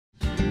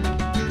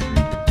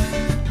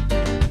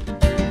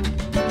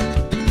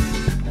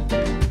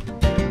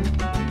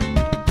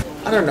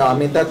I don't know. I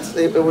mean,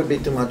 it would be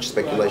too much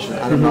speculation.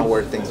 I don't know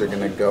where things are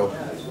going to go.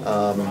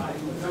 I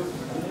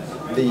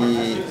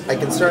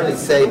can certainly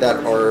say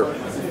that our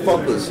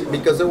focus,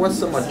 because there was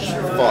so much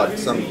thought,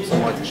 so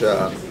much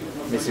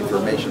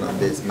misinformation on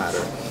this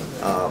matter.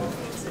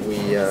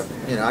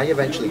 I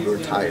eventually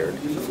grew tired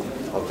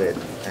of it,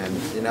 and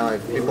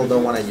if people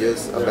don't want to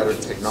use a better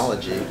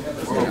technology,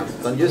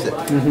 don't use it.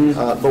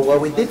 But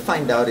what we did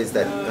find out is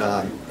that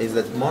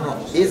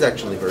Mono is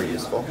actually very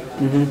useful.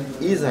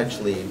 Is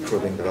actually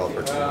improving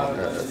developer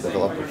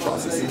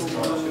processes.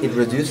 It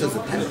reduces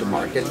the time to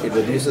market. It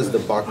reduces the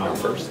bug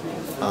numbers.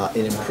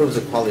 It improves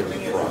the quality of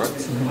the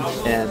products,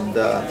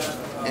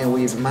 and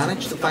we've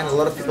managed to find a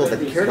lot of people that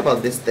cared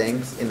about these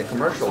things in the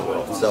commercial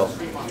world. So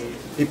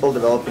people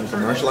developing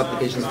commercial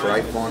applications for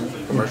iPhone,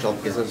 commercial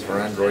applications for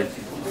Android,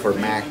 for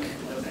Mac,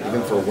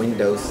 even for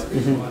Windows,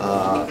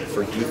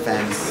 for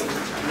defense,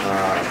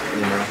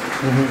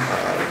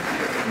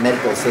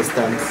 medical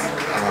systems,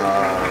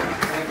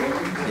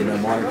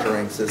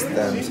 monitoring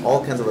systems,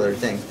 all kinds of other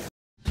things.